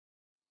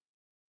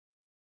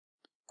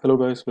Hello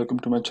guys, welcome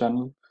to my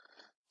channel.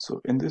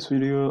 So in this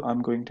video,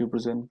 I'm going to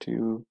present to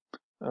you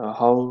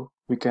how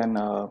we can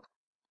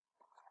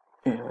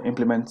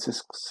implement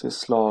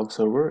Syslog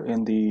server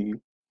in the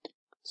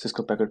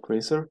Cisco packet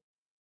tracer.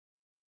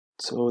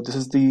 So this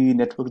is the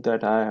network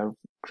that I have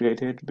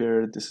created,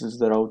 where this is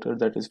the router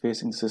that is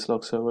facing the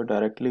Syslog server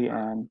directly,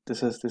 and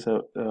this is this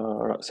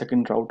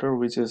second router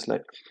which is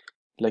like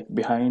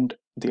behind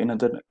the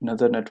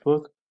another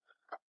network.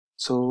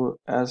 So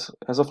as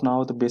of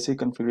now, the basic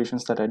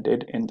configurations that I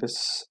did in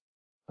this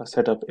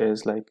setup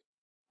is like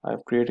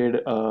I've created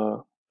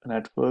a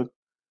network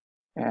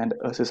and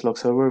a syslog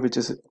server which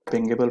is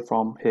pingable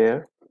from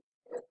here.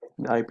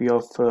 The IP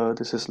of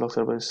the syslog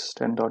server is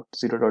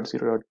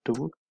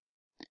 10.0.0.2,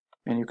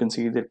 and you can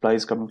see the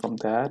replies coming from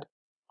that.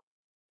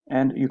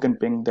 And you can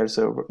ping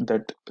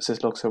that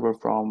syslog server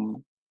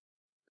from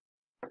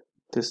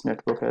this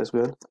network as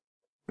well,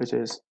 which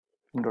is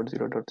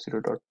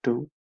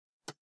 10.0.0.2,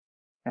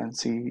 and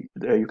see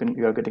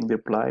you are getting the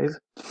replies.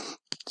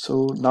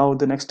 So now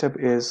the next step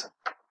is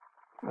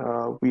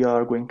we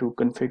are going to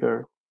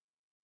configure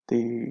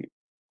the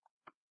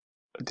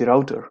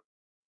router.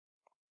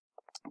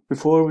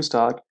 Before we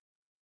start,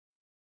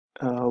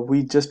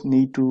 we just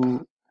need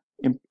to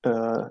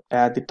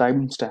add the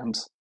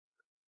timestamps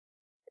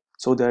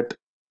so that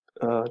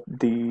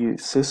the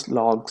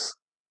syslogs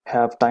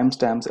have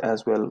timestamps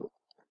as well.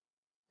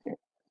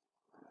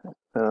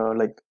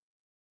 Like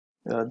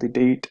the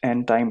date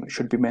and time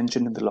should be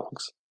mentioned in the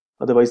logs.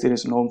 Otherwise, there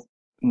is no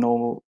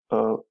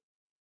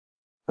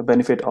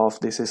benefit of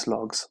the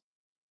syslogs.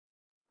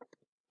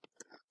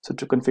 So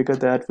to configure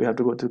that, we have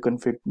to go to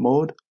config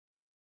mode,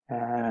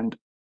 and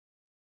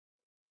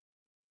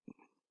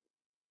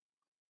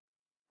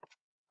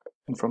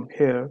from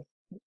here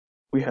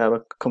we have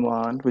a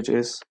command which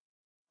is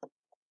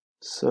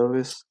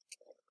service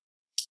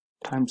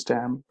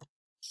timestamp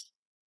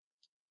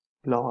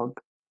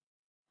log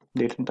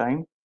date and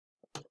time.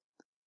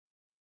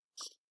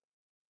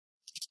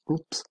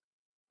 Oops.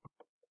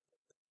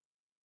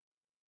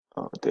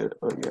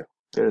 Yeah,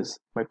 there's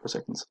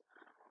microseconds.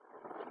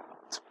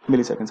 It's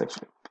milliseconds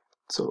actually.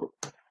 So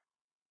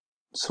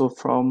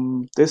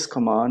from this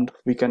command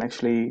we can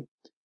actually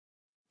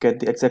get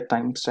the exact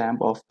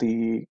timestamp of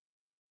the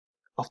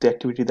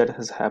activity that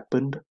has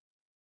happened.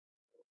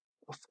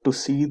 To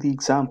see the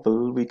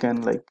example, we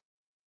can like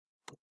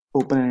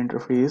open an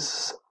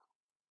interface.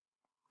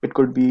 It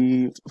could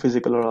be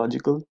physical or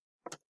logical,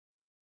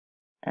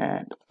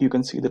 and you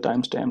can see the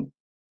timestamp,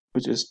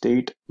 which is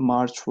date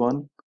March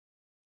 1,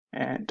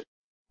 and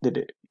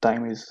the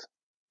time is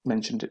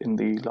mentioned in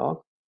the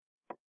log.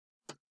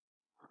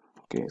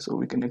 Okay, so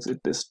we can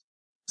exit this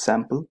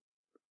sample.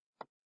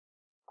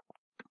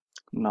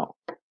 Now,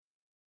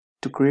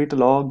 to create a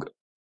log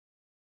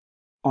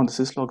on the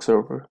syslog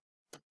server,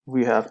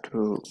 we have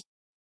to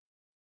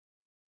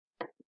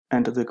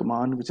enter the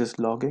command which is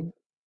logging,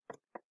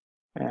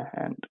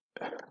 and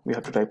we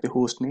have to type the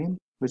host name,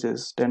 which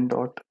is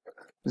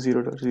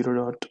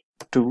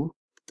 10.0.0.2,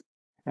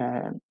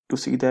 and to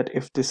see that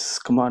if this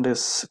command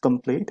is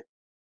complete.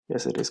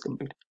 Yes, it is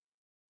complete.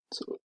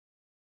 So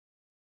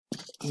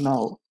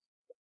now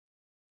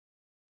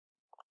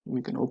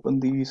we can open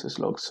the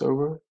syslog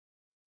server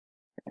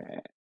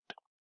and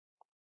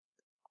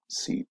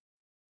see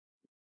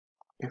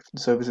if the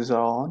services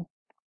are on.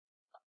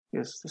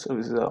 Yes, the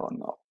services are on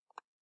now.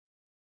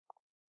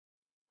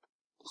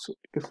 So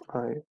if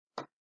I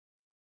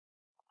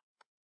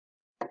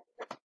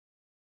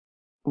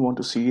want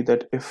to see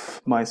that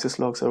if my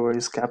syslog server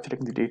is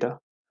capturing the data,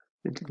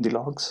 the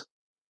logs,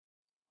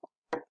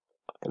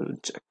 I'll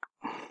check.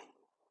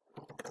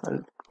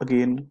 I'll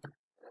again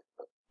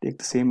take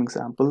the same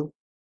example,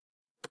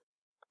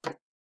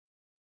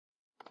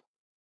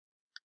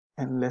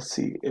 and let's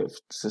see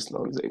if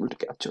syslog is able to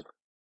capture.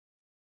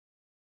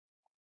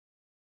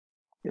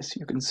 Yes,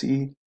 you can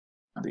see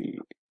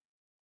the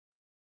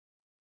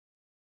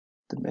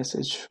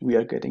message we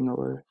are getting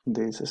over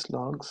the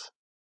syslogs.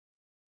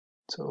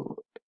 So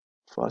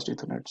fast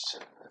Ethernet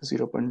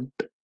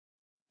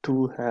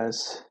 0.2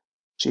 has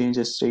changed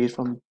its state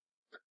from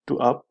to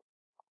up.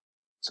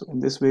 So in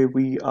this way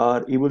we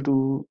are able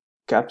to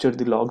capture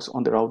the logs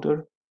on the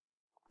router,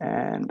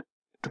 and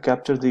to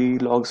capture the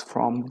logs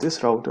from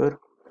this router,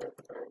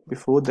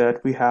 before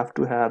that we have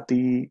to have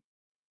the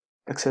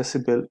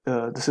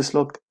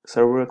syslog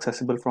server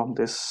accessible from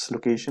this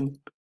location.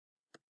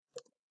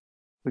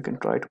 We can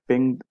try to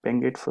ping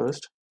it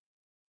first.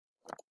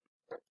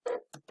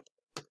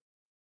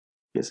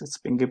 Yes, it's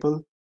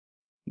pingable.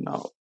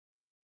 Now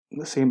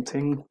the same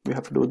thing we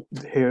have to do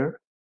here.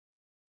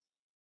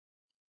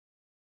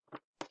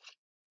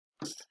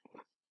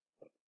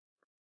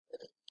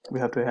 We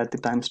have to add the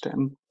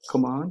timestamp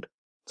command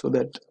so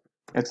that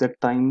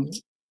exact time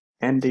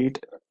and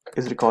date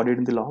is recorded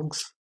in the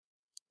logs.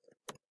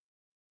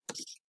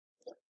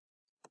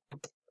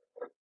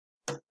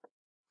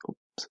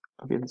 Oops,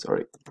 again,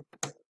 sorry.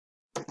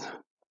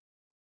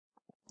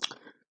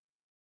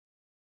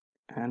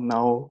 And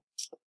now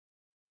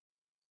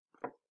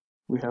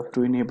we have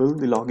to enable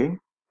the logging.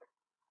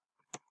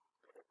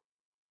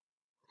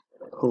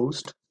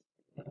 host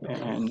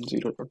and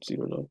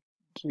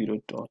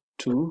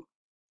 0.0.0.2,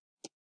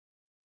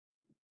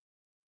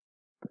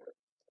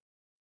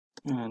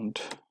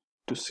 and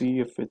to see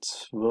if it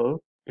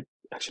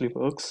actually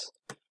works.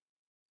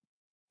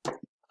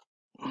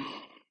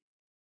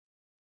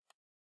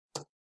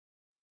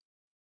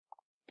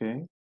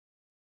 Okay,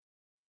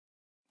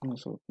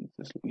 so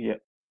yeah,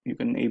 you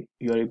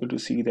are able to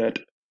see that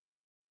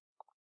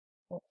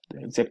the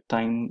exact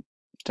time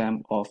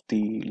stamp of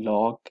the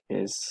log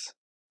is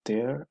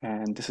there,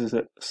 and this is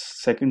a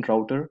second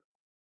router,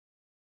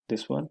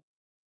 this one,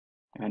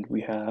 and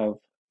we have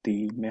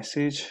the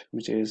message,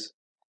 which is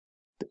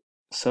the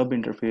sub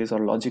interface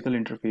or logical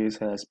interface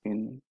has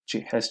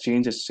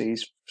changed its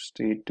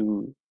state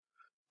to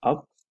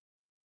up,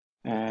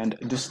 and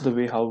this is the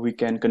way how we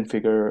can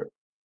configure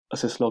a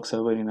syslog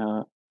server in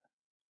a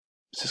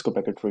Cisco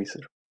packet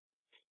tracer.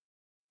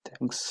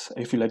 Thanks.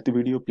 If you like the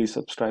video, please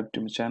subscribe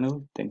to my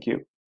channel. Thank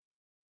you.